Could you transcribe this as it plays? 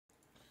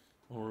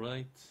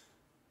Alright.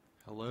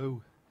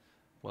 Hello.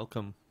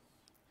 Welcome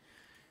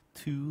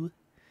to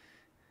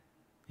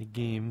a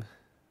game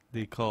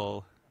they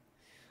call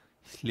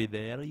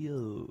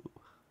Sliverio.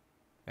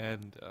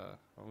 And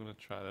I'm gonna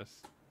try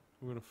this.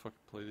 We're gonna fucking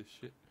play this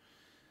shit.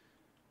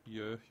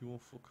 Yeah, you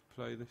won't fucking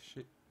play this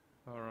shit.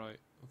 Alright,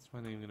 what's my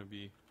name gonna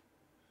be?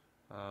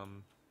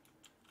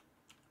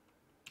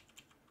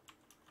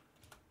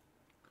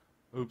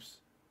 Oops.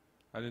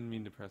 I didn't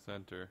mean to press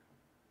enter.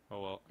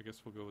 Oh well, I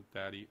guess we'll go with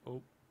Daddy.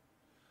 Oh.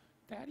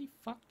 Daddy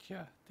fucked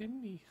ya,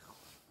 didn't he?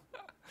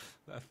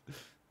 that,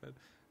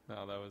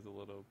 no, that was a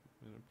little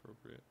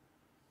inappropriate.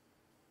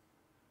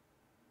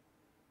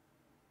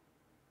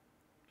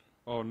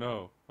 Oh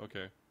no,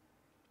 okay.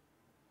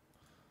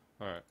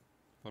 Alright,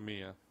 let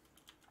me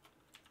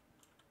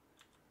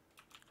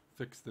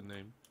fix the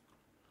name.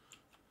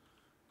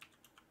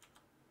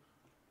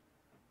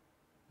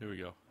 Here we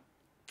go.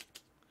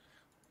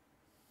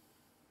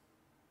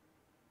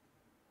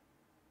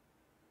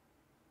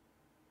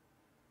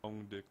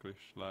 Long dickish,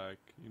 like,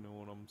 you know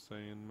what I'm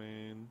saying,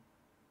 man?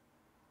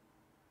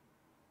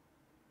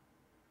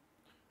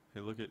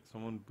 Hey, look at,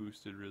 someone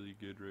boosted really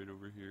good right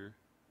over here.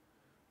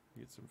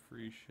 Get some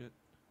free shit.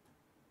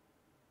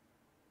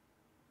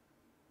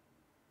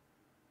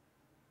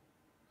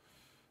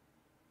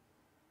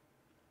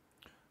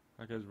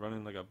 That guy's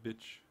running like a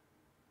bitch.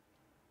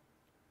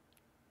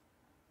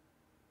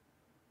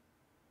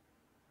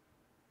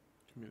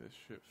 Give me this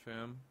shit,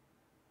 fam.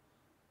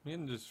 I'm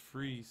getting just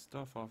free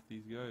stuff off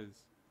these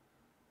guys.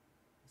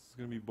 This is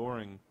gonna be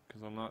boring,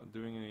 because I'm not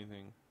doing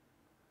anything.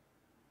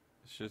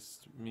 It's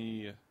just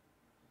me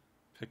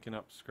picking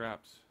up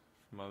scraps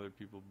from other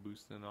people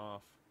boosting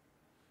off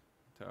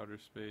to outer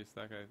space.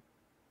 That guy...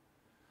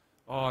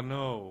 Oh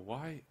no,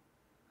 why?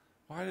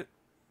 Why did...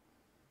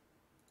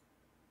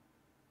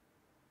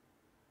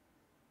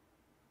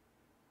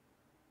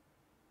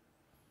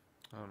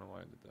 I don't know why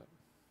I did that.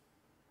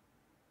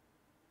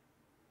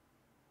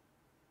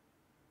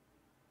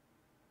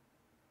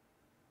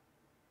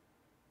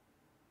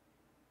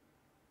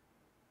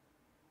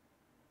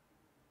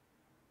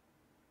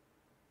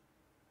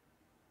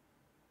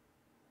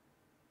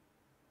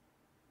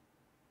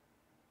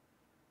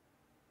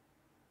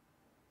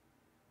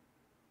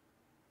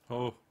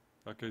 Oh,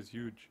 that guy's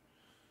huge.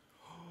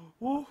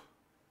 Oh,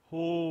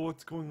 oh,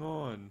 what's going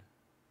on?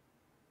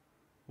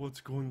 What's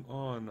going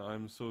on?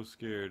 I'm so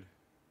scared.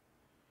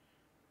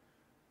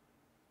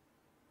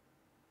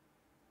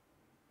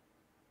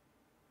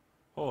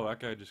 Oh, that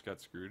guy just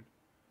got screwed.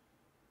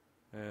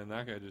 And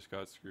that guy just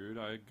got screwed.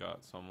 I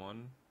got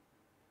someone,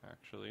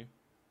 actually.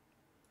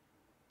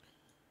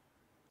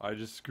 I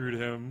just screwed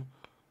him.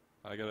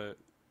 I gotta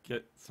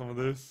get some of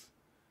this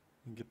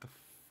and get the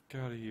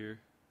fuck out of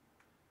here.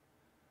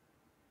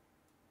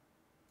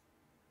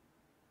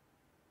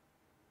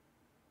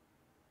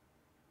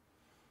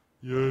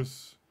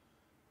 Yes.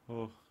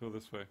 Oh, go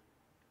this way.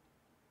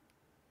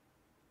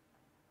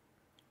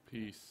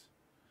 Peace.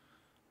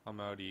 I'm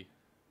outie.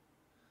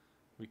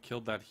 We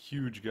killed that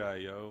huge guy,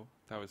 yo.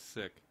 That was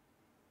sick.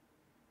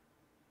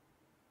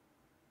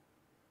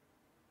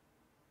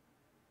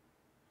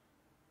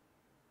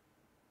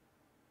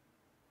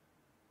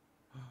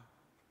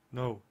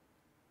 No.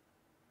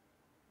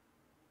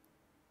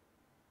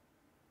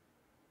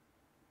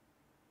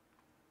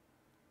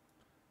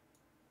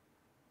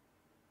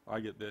 I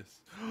get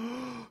this.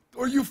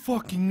 Are you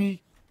fucking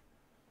me?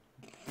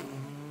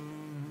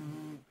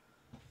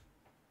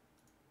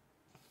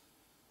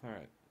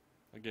 Alright.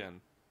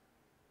 Again.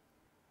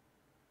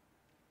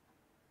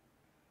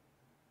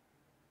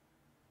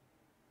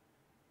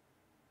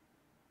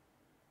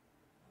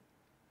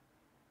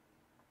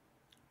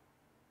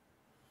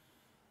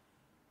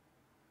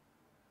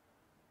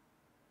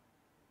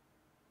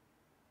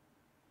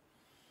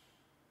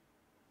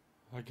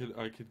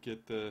 I could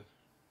get the...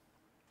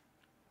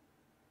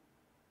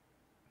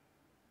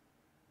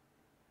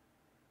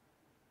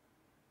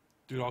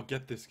 Dude, I'll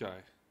get this guy.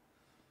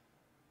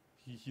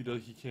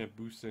 He can't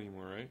boost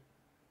anymore, right?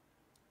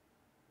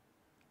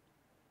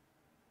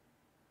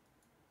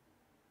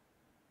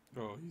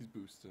 Oh, he's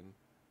boosting.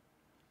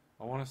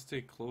 I want to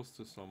stay close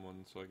to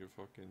someone so I can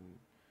fucking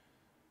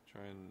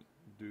try and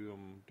do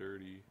them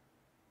dirty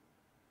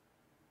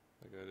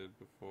like I did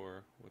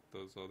before with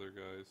those other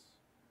guys.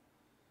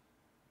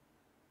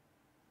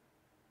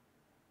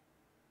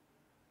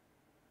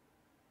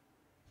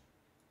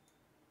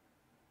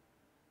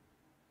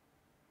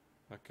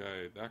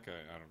 That guy,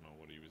 I don't know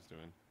what he was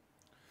doing.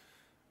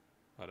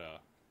 But,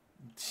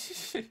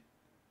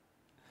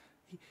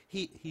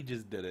 he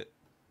just did it.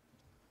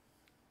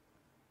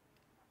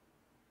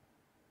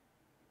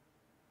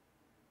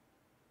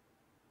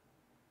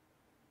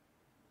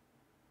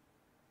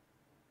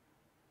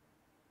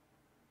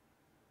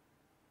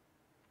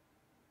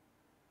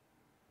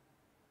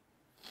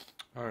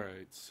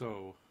 Alright,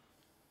 so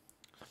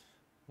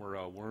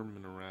we're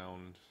worming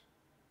around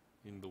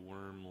in the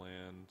worm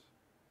land.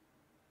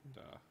 And,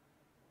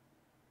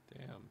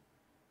 damn.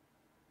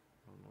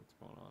 I don't know what's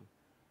going on.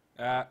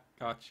 Ah,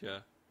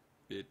 gotcha,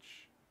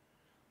 bitch.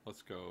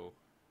 Let's go.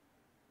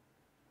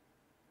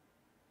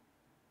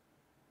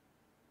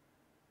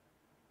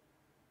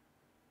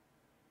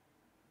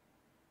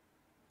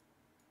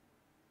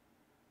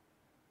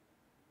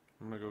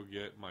 Go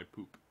get my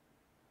poop.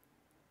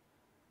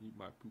 Eat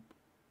my poop.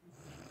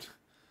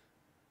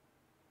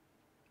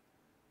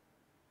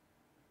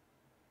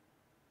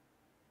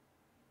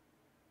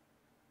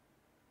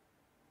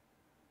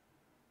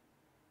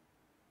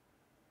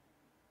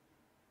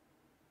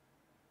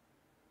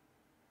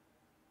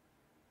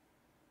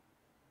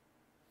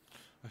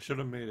 I should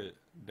have made it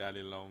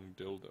Daddy Long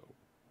Dildo.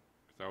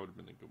 Because that would have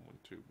been a good one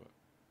too, but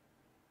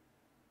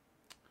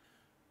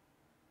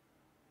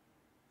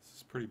this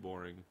is pretty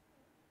boring.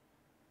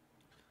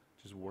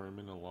 Just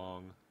worming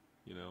along,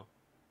 you know?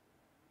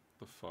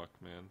 The fuck,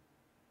 man.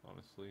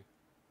 Honestly.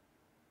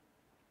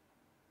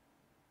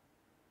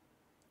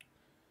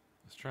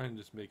 Let's try and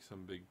just make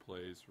some big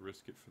plays.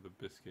 Risk it for the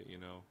biscuit, you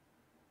know?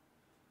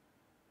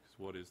 Because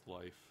what is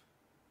life?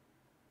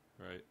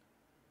 Right?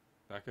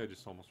 That guy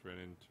just almost ran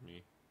into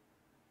me.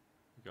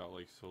 It got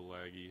like so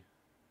laggy.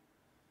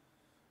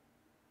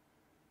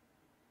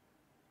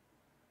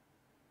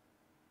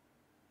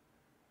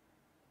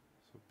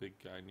 So big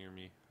guy near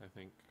me, I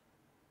think.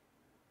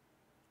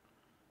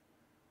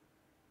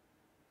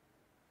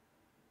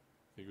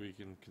 Think we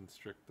can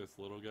constrict this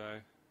little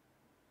guy?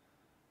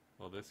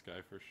 Well, this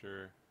guy for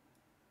sure.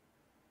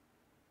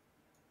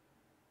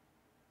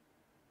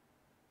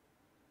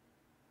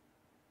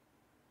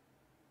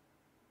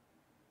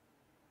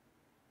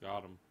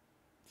 Got him.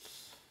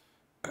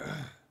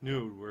 Knew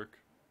it would work.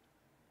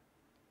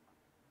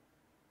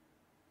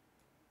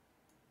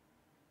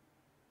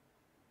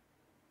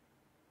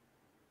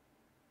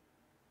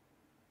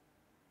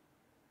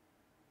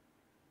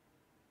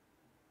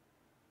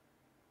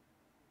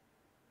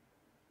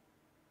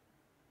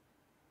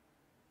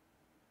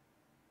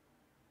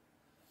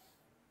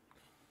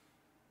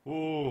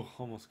 Oh,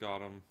 almost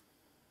got him.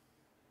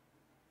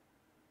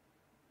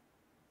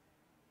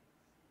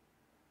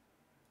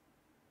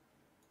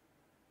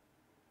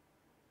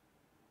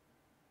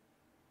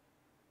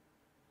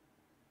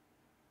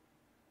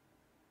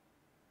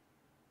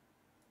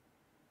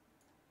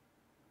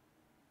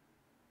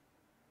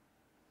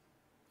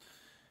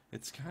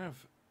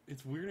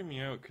 It's weirding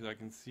me out because I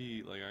can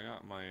see, like, I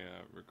got my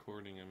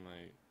recording in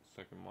my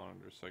second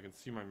monitor, so I can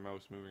see my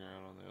mouse moving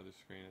around on the other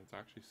screen. It's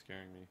actually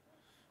scaring me.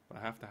 But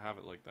I have to have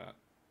it like that,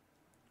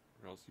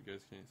 or else you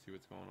guys can't see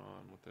what's going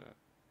on with that,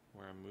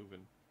 where I'm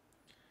moving.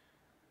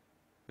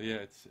 But yeah,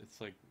 it's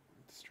like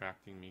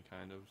distracting me,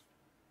 kind of.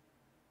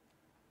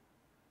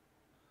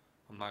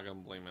 I'm not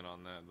gonna blame it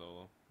on that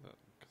though,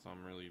 because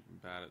I'm really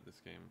bad at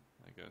this game,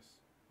 I guess.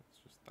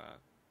 It's just that.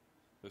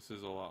 This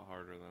is a lot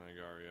harder than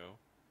Agario.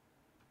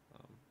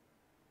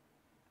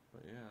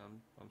 But yeah,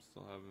 I'm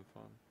still having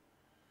fun.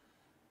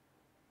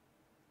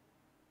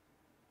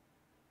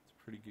 It's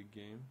a pretty good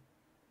game.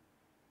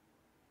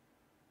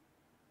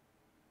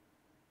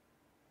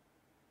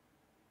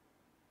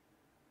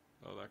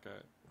 Oh, that guy.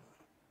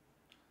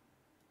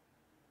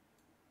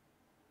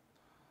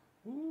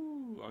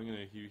 Ooh, I'm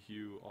gonna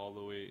hew all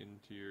the way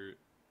into your...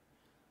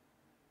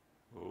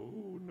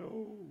 Oh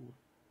no!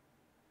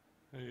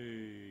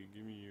 Hey,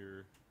 give me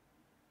your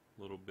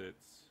little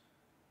bits,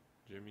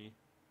 Jimmy.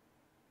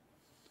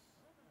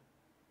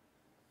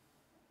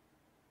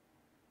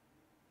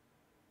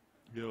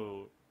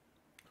 Yo.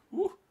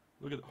 Woo!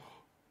 Look at...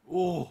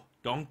 Oh!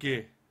 Donkey!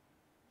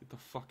 Get the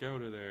fuck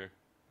out of there.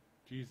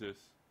 Jesus.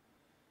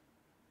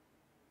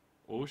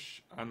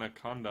 Osh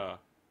Anaconda.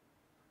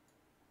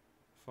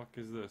 Fuck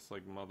is this?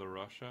 Like Mother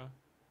Russia?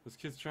 This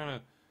kid's trying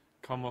to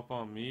come up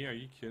on me? Are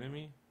you kidding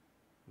me?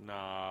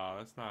 Nah,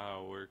 that's not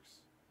how it works.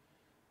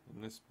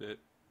 In this bit.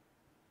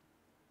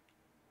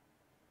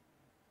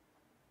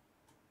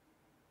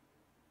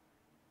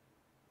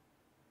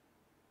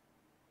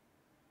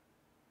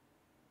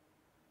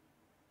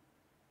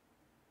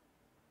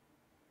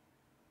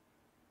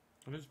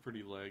 It is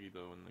pretty laggy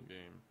though in the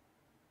game.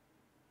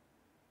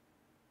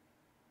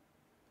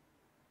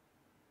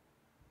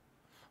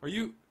 Are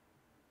you...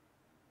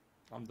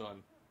 I'm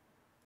done.